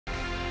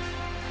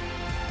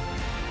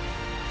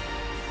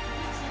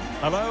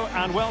Hello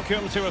and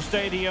welcome to a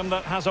stadium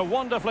that has a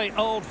wonderfully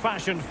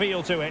old-fashioned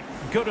feel to it,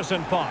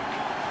 Goodison Park.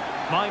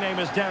 My name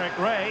is Derek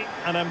Ray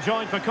and I'm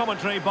joined for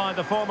commentary by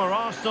the former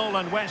Arsenal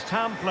and West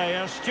Ham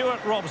player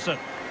Stuart Robson.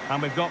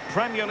 And we've got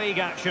Premier League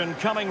action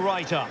coming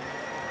right up.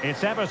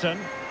 It's Everton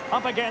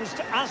up against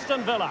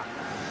Aston Villa.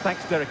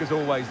 Thanks, Derek, as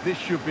always. This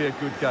should be a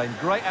good game.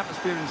 Great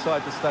atmosphere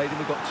inside the stadium.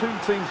 We've got two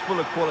teams full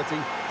of quality,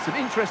 some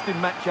interesting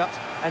matchups,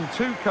 and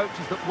two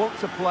coaches that want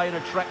to play an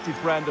attractive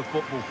brand of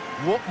football.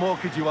 What more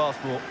could you ask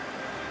for?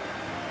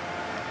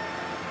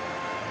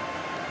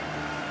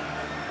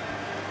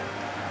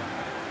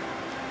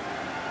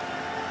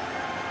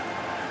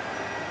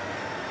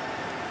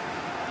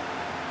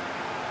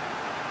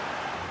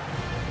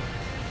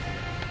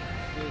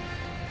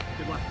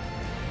 Good luck.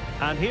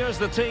 And here's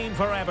the team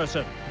for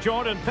Everton.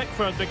 Jordan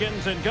Pickford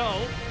begins in goal.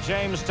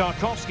 James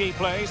Tarkowski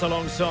plays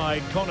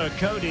alongside Connor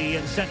Cody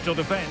in central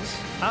defence.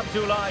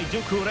 Abdoulaye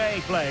Doucouré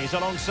plays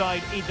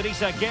alongside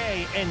Idrissa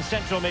Gueye in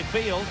central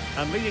midfield.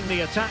 And leading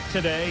the attack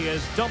today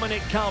is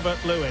Dominic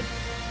Calvert-Lewin.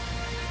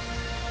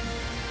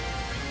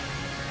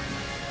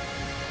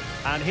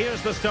 And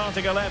here's the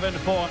starting 11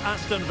 for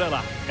Aston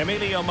Villa.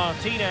 Emilio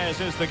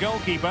Martinez is the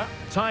goalkeeper.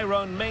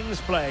 Tyrone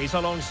Mings plays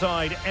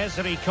alongside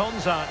Ezri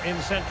Konsa in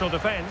central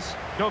defence.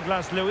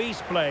 Douglas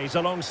Luiz plays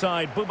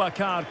alongside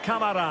Boubacar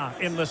Kamara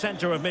in the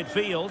centre of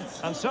midfield.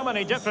 And so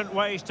many different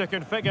ways to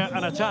configure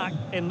an attack.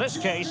 In this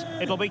case,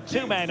 it'll be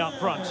two men up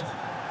front.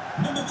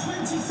 Number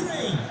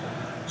 23,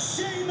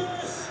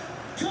 Seamus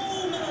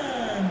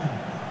Coleman.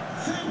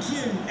 Thank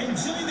you.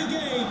 Enjoy the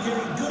game here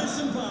at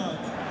Goodison Park.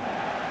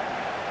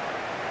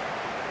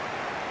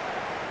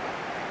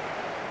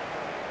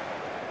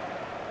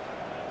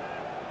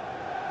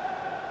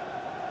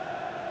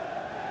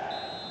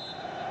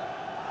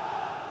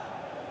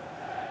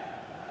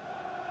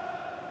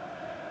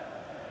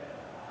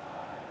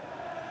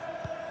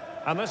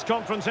 And this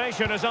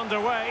confrontation is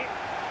underway.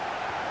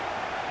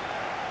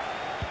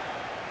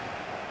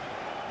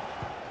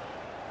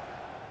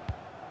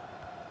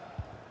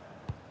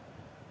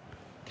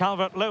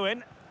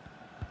 Calvert-Lewin.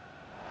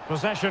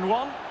 Possession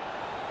one.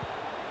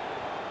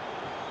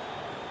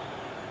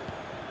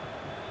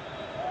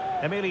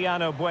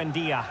 Emiliano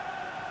Buendia.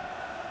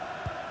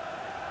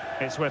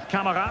 It's with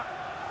Kamara.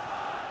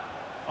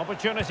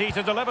 Opportunity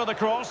to deliver the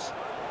cross.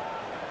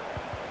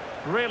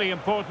 Really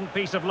important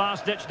piece of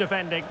last-ditch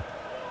defending.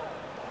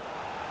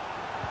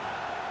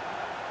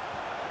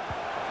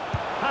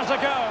 Has a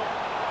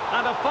go,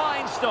 and a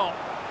fine stop.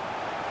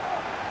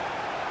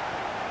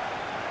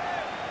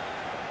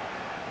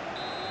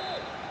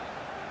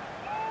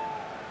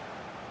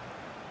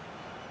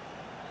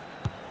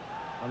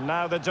 And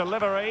now the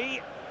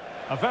delivery,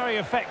 a very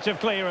effective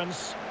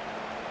clearance.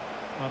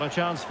 Not a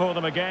chance for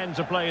them again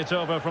to play it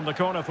over from the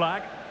corner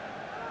flag.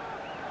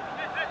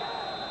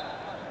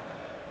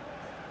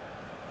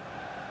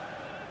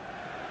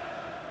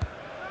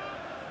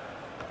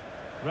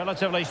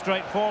 Relatively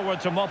straightforward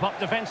to mop up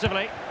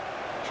defensively.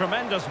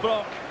 Tremendous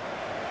block.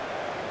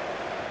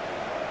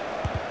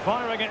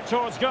 Firing it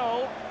towards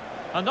goal.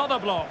 Another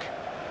block.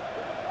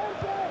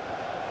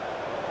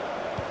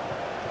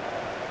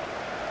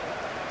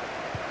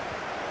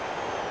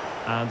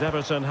 And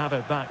Everton have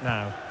it back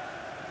now.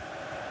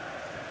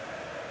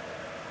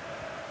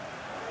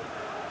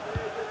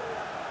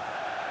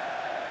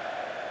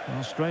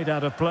 Well, straight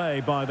out of play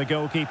by the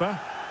goalkeeper.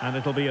 And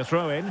it'll be a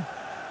throw-in.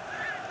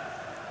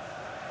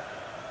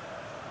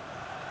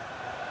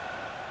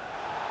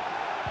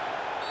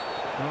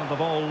 Well, the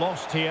ball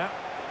lost here.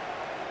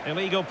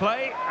 Illegal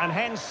play, and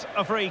hence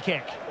a free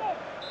kick.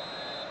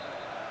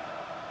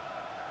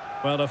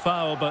 Well, a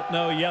foul, but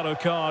no yellow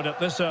card at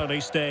this early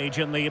stage,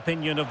 in the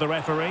opinion of the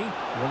referee.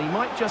 Well, he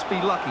might just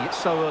be lucky it's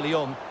so early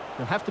on.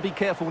 He'll have to be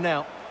careful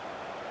now.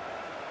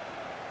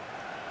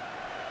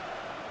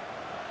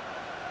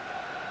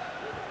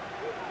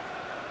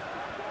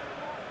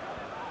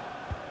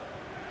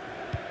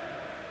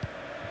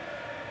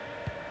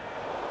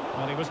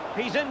 Well,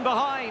 he's in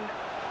behind.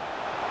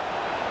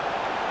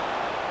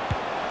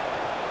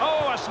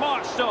 Oh, a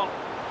smart stop.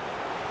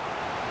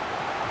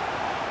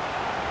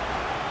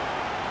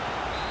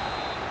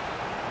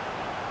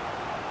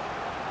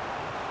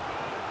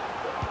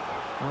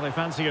 Well, they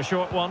fancy a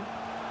short one.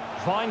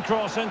 Fine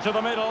cross into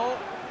the middle.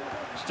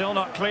 Still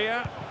not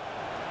clear.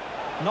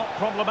 Not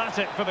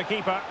problematic for the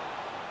keeper.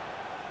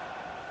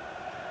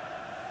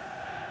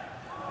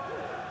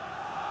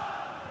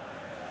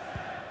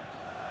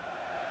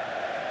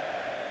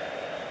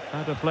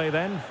 Out of play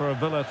then for a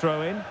Villa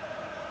throw-in.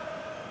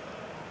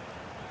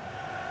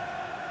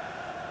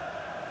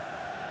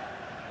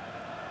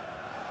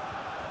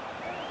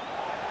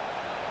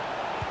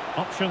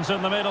 Options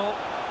in the middle.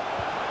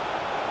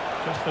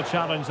 Just the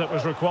challenge that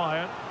was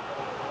required.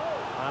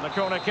 And a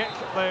corner kick,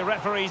 the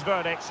referee's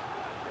verdict.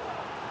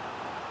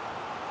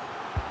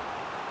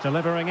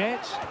 Delivering it.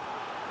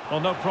 Well,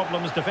 no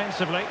problems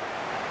defensively.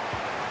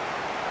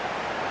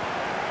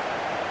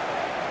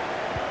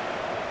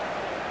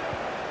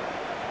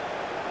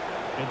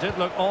 It did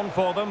look on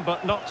for them,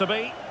 but not to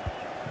be.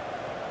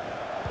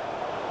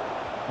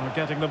 We're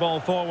getting the ball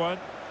forward.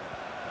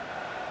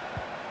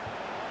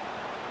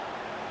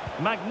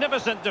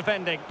 Magnificent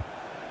defending.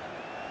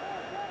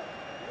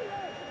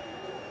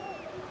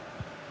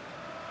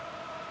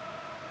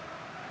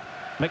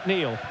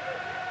 McNeil.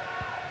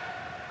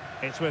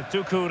 It's with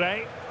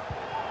Doucouré.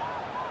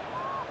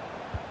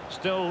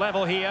 Still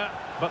level here,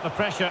 but the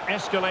pressure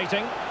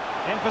escalating.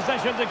 In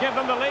position to give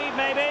them the lead,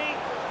 maybe.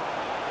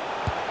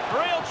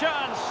 Real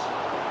chance.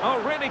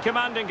 Oh, really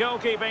commanding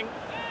goalkeeping.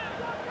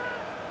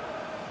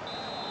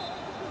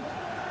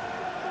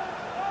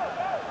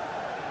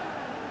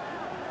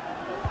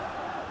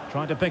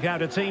 Trying to pick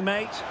out a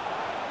teammate.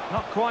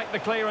 Not quite the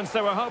clearance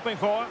they were hoping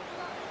for.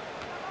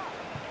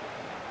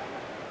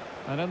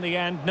 And in the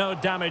end, no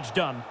damage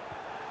done.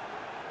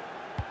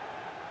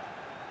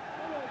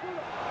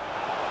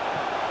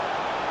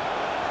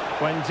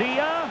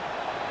 Buendia.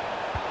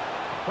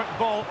 Quick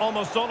ball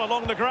almost all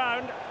along the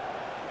ground.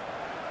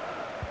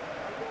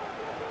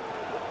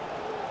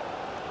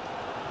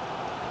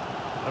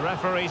 The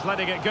referee's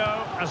letting it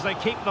go as they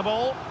keep the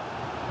ball.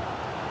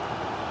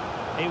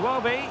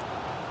 Iwobi.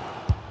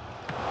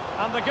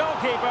 And the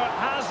goalkeeper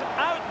has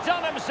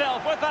outdone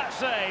himself with that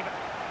save.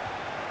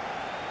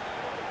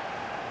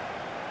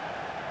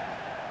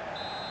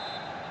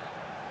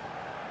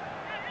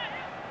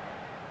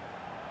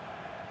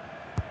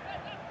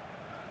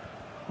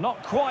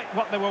 Not quite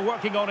what they were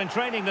working on in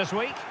training this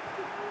week.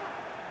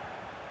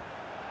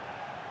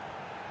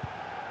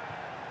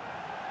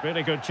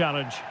 Really good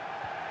challenge.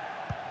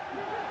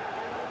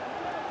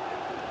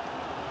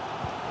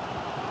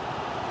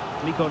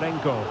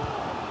 Mikolenko.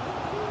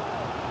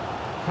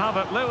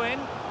 Calvert-Lewin.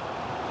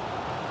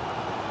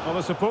 Well,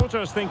 the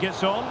supporters think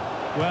it's on.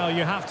 Well,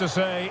 you have to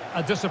say,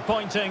 a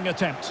disappointing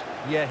attempt.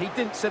 Yeah, he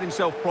didn't set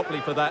himself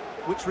properly for that,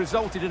 which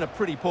resulted in a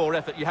pretty poor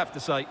effort, you have to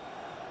say.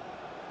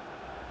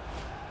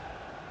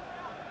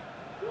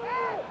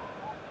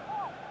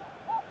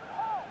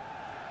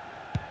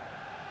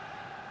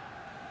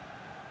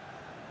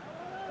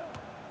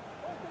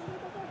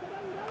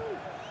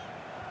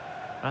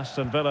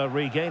 Aston Villa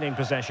regaining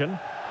possession.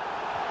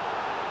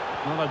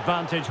 No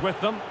advantage with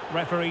them.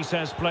 Referee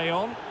says play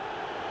on.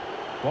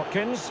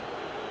 Watkins.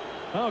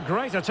 Oh,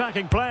 great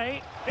attacking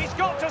play. He's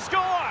got to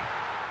score!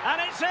 And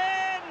it's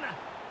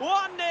in!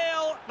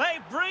 1-0.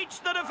 They've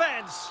breached the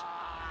defence.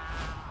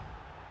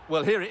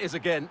 Well, here it is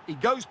again. He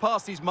goes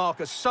past his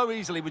marker so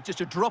easily with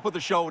just a drop of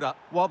the shoulder,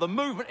 while the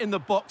movement in the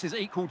box is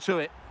equal to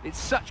it. It's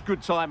such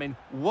good timing.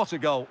 What a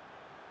goal.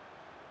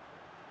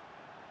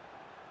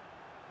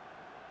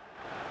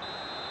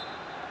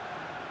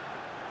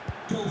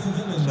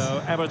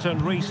 So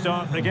Everton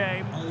restart the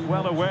game,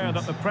 well aware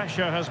that the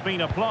pressure has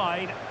been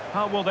applied.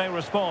 How will they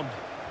respond?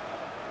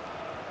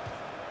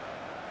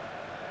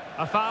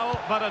 A foul,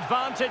 but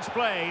advantage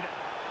played.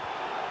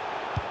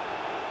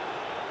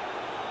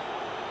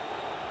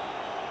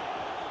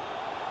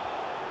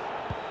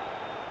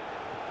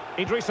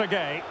 Idrissa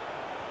Gueye.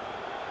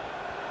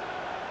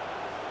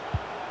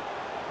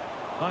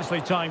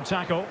 Nicely timed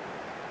tackle.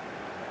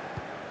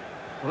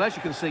 Well, as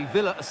you can see,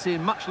 Villa are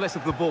seeing much less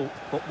of the ball,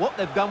 but what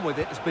they've done with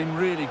it has been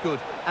really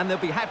good, and they'll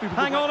be happy with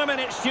Hang on a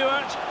minute,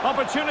 Stuart.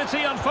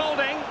 Opportunity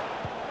unfolding.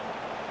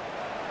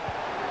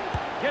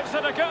 Gives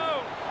it a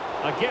go.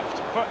 A gift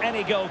for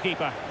any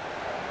goalkeeper.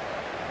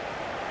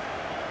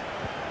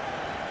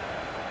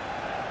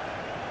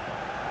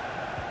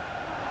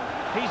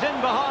 He's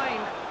in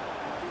behind.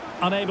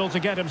 Unable to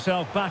get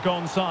himself back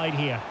onside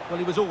here. Well,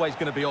 he was always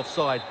going to be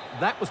offside.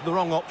 That was the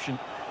wrong option.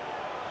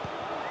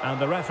 And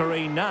the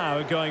referee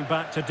now going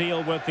back to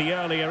deal with the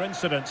earlier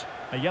incident.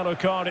 A yellow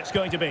card it's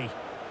going to be.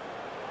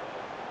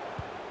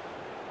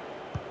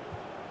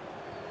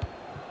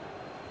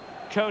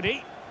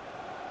 Cody.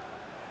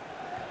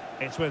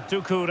 It's with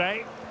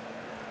Doucouré.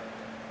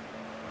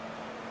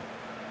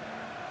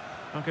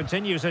 And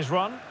continues his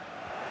run,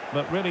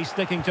 but really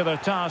sticking to their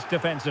task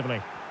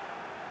defensively.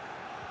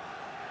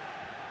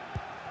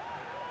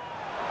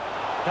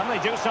 Can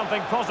they do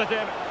something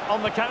positive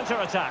on the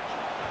counter-attack?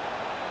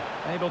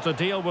 Able to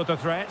deal with the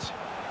threat.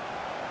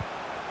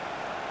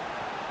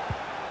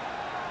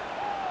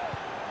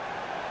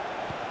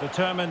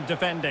 Determined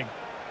defending.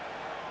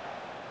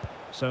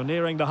 So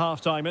nearing the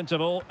half-time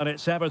interval, and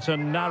it's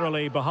Everton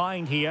narrowly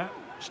behind here.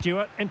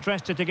 Stuart,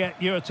 interested to get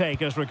your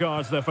take as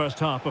regards their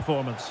first-half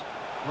performance.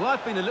 Well,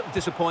 I've been a little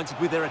disappointed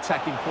with their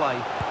attacking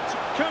play.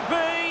 Could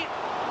be.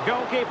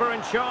 Goalkeeper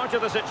in charge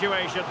of the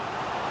situation.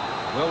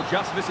 Well,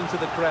 just listen to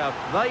the crowd.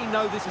 They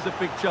know this is a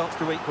big chance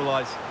to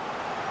equalise.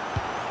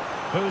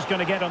 Who's going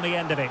to get on the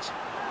end of it?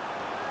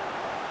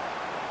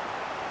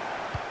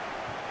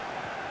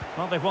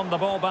 Well, they've won the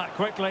ball back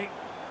quickly.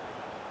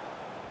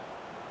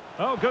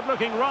 Oh,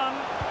 good-looking run.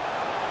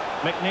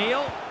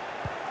 McNeil.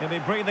 He'll be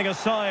breathing a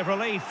sigh of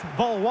relief.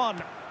 Ball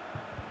one.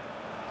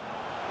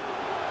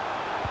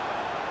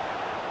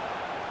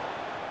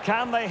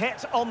 Can they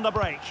hit on the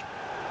break?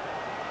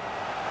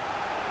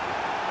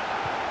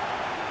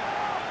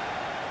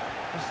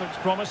 This looks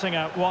promising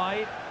out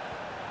wide.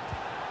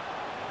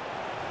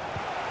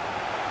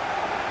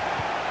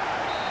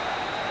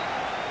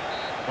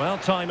 Well,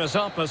 time is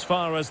up as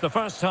far as the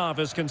first half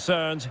is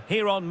concerned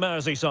here on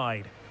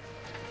Merseyside.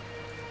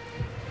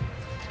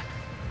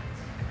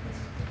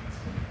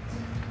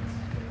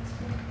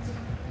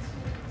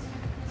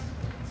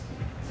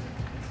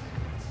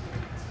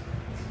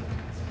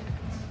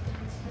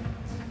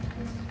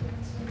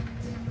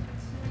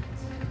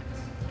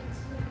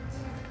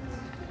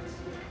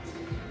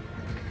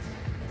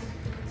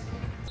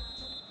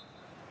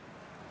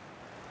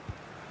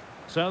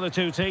 So the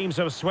two teams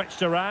have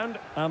switched around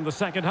and the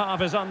second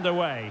half is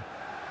underway.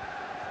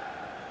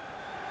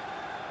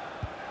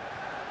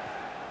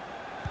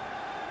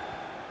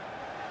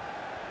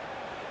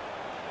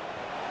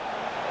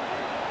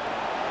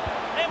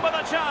 In with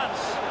a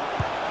chance.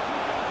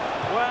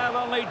 Well,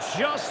 only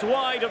just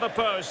wide of the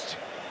post.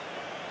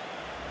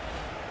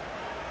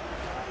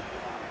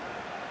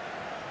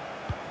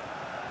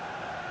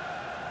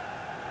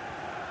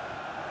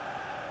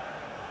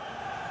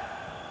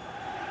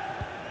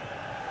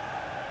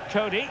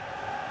 Cody.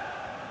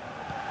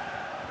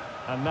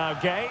 And now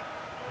Gay.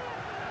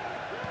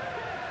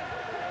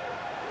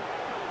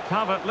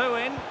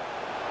 Calvert-Lewin.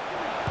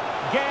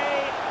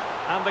 Gay.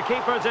 And the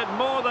keeper did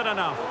more than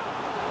enough.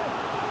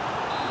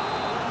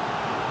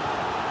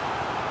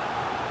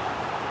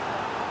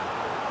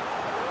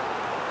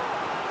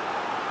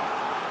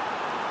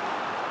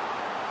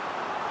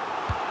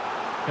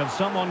 Can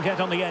someone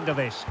get on the end of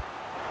this?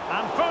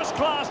 And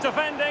first-class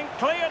defending,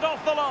 cleared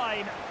off the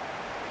line.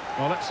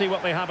 Well, let's see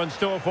what they have in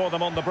store for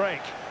them on the break.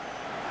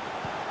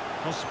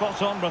 Well,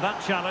 spot on with that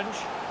challenge.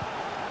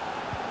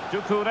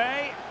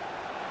 Doucouré.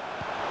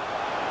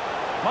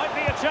 Might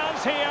be a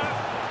chance here.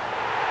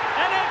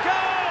 And it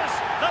goes!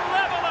 The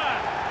leveller!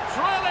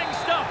 Thrilling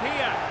stuff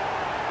here.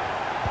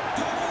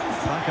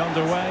 Back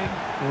underway.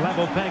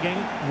 Level pegging.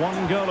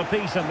 1 goal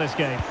apiece in this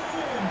game.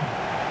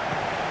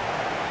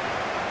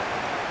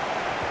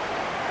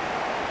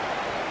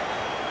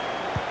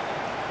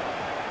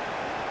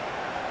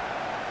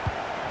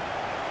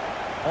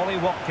 Ollie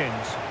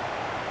Watkins.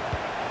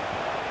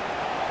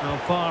 Now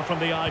far from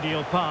the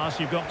ideal pass,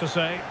 you've got to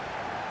say.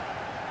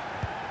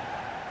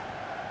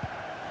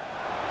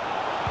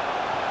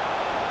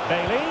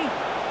 Bailey.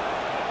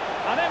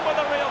 And in with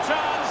a real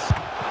chance.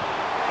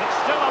 It's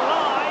still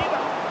alive.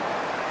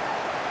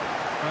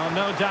 Well,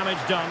 no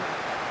damage done.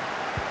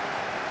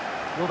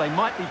 Well, they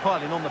might be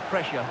piling on the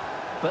pressure,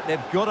 but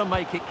they've got to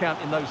make it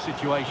count in those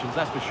situations,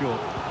 that's for sure.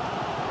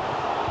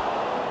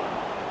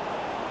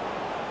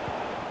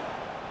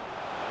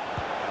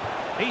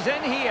 He's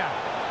in here.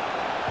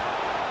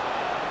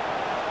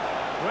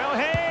 Will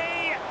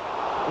he?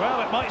 Well,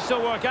 it might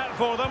still work out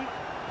for them.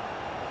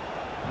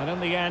 And in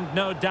the end,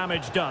 no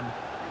damage done.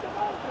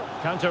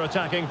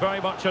 Counter-attacking, very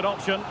much an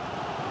option.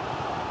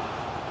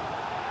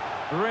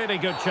 Really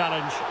good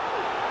challenge.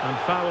 And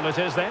foul it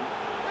is then.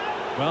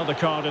 Well, the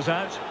card is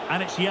out,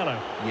 and it's yellow.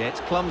 Yeah, it's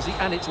clumsy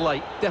and it's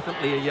late.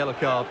 Definitely a yellow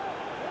card.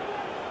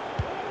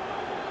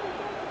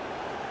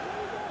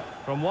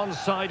 From one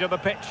side of the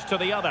pitch to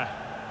the other.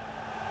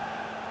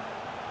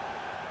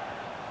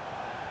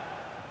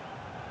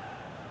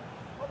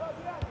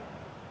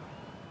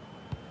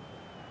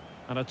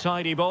 And a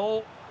tidy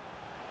ball.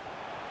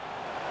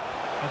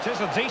 It is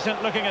a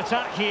decent-looking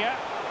attack here.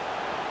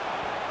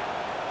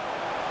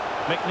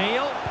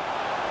 McNeil.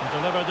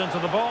 Delivered into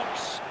the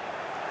box.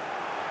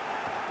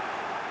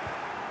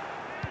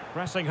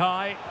 Pressing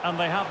high, and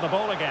they have the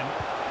ball again.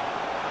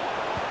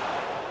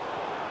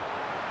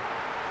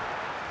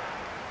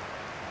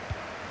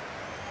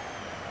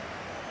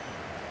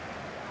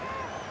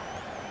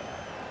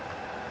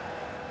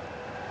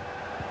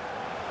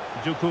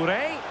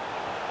 Doucouré.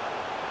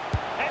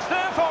 It's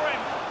there for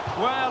him.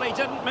 Well, he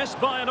didn't miss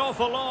by an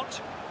awful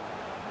lot.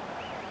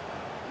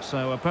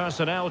 So a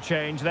personnel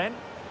change then.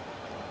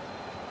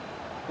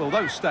 Well,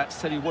 those stats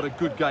tell you what a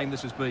good game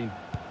this has been.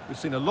 We've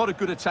seen a lot of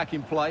good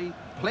attacking play,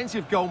 plenty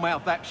of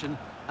goal-mouth action,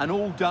 and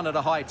all done at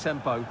a high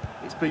tempo.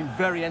 It's been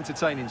very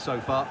entertaining so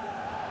far.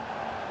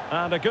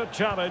 And a good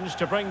challenge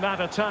to bring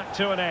that attack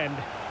to an end.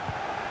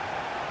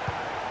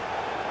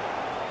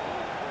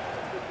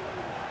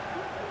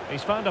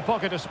 He's found a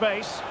pocket of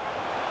space.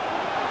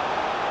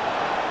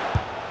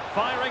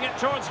 Firing it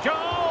towards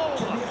goal!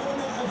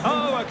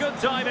 Oh, a good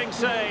diving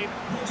save.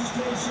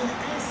 Registration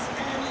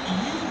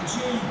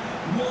SNUG1.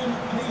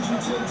 Please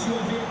return to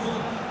your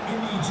vehicle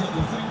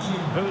immediately. Thank you.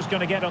 Who's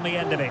going to get on the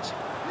end of it?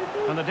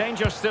 And the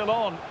danger's still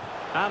on.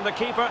 And the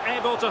keeper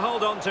able to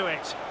hold on to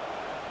it.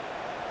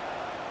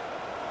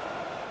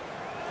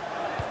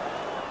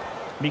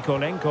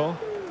 Mikolenko.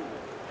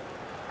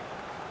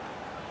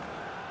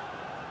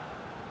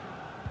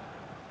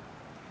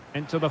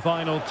 Into the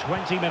final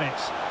 20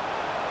 minutes.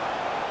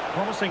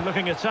 Promising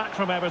looking attack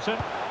from Everton,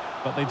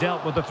 but they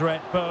dealt with the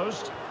threat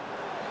posed.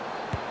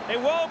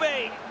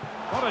 Iwobi!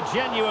 What a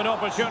genuine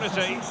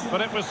opportunity, but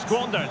it was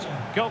squandered.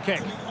 Goal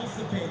kick. Off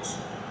the pitch,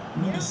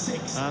 number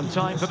 6. And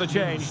time for the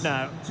change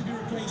now. To be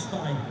replaced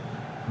by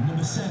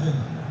number 7,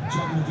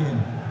 John McGinn.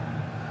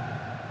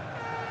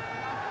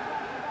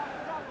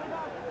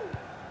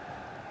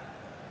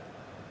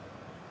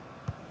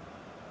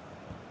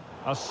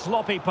 A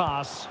sloppy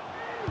pass.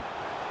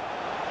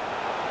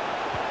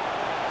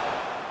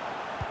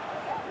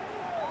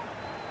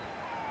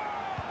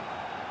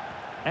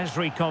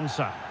 Ezri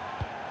Konsa.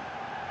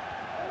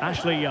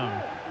 Ashley Young.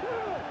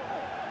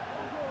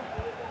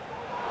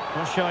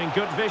 Well, showing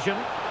good vision.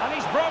 And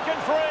he's broken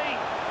free.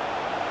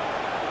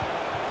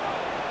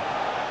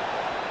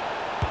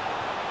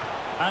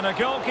 And a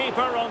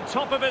goalkeeper on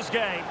top of his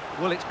game.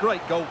 Well, it's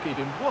great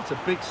goalkeeping. What a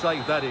big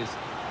save that is.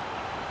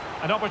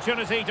 An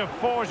opportunity to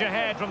forge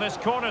ahead from this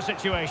corner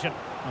situation.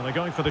 Well, they're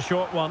going for the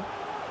short one.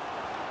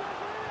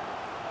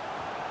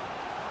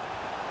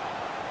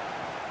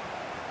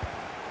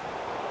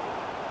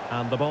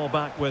 And the ball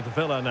back with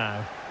Villa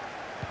now.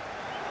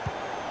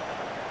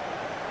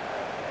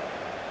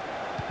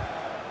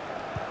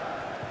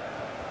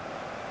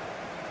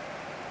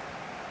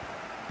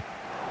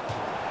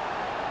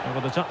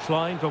 Over the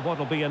touchline for what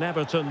will be an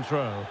Everton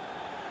throw.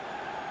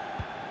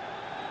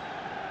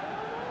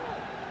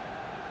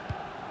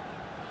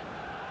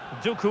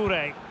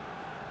 Doucouré.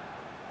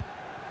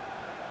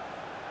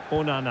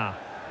 Onana.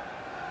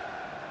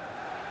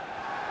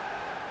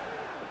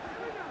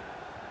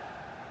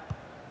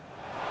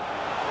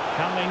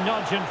 Can they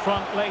nudge in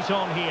front late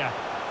on here?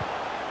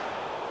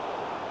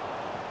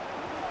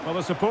 Well,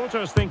 the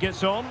supporters think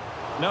it's on.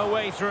 No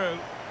way through.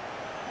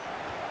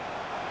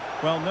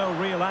 Well, no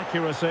real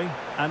accuracy,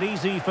 and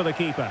easy for the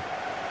keeper.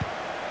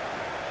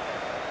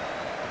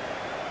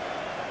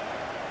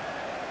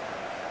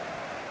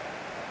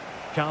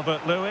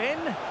 Calvert-Lewin.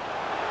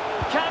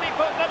 Can he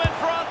put them in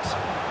front?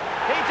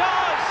 He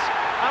does!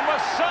 And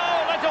with so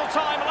little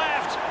time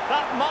left,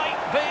 that might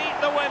be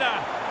the winner.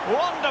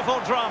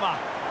 Wonderful drama.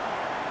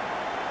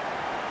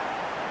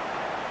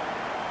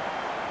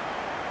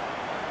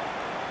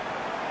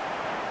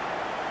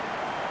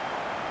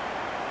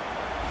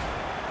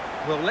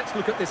 Well, let's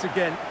look at this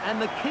again. And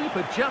the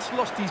keeper just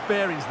lost his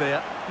bearings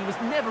there. He was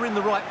never in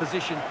the right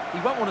position. He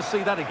won't want to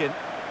see that again.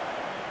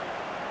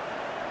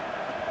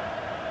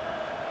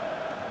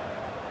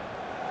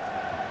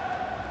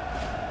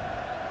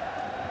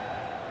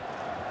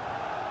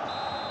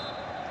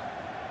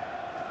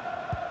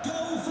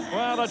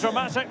 Well, a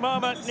dramatic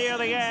moment near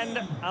the end,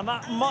 and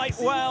that might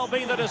well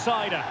be the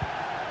decider.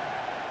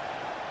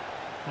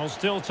 Well,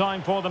 still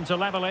time for them to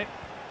level it.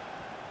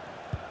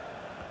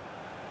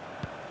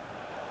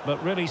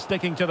 But really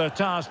sticking to their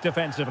task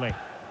defensively.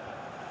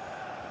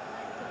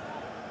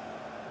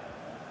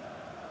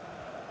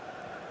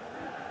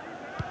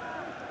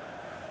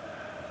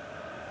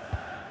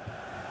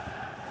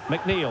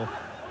 McNeil.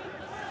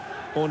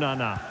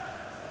 Onana.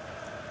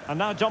 And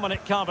now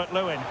Dominic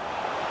Calvert-Lewin.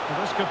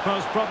 This could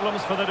pose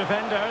problems for the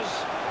defenders.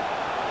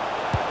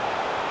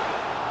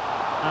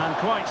 And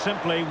quite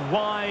simply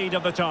wide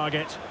of the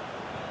target.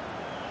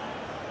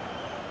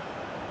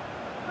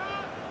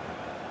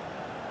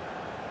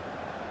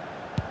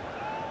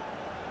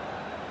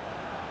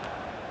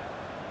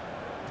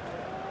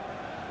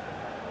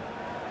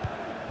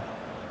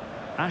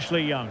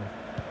 Ashley Young.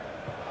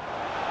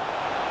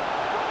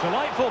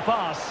 Delightful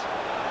pass.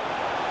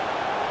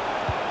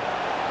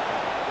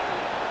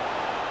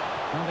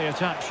 Well, the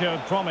attack showed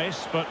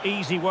promise, but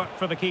easy work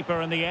for the keeper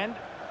in the end.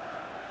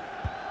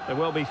 There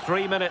will be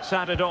 3 minutes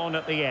added on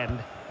at the end.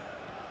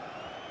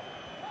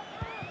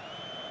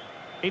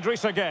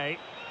 Idrissa Gueye.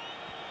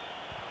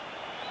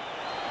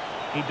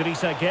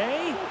 Idrissa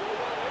Gueye.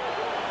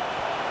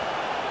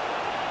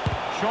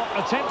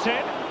 Shot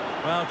attempted.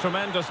 Well,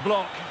 tremendous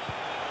block.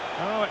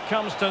 Oh, it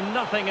comes to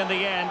nothing in the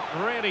end.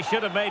 Really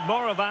should have made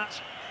more of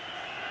that.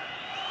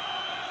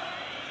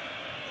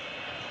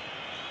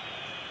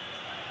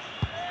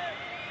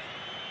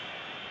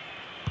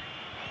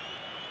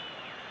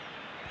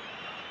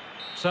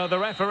 So the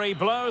referee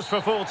blows for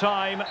full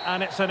time,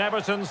 and it's an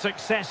Everton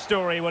success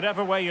story,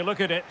 whatever way you look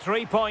at it.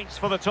 3 points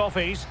for the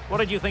Toffees. What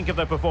did you think of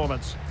their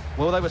performance?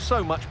 Well, they were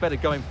so much better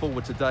going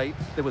forward today.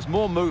 There was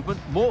more movement,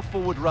 more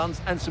forward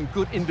runs, and some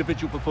good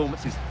individual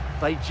performances.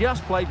 They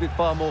just played with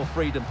far more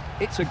freedom.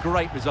 It's a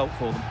great result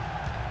for them.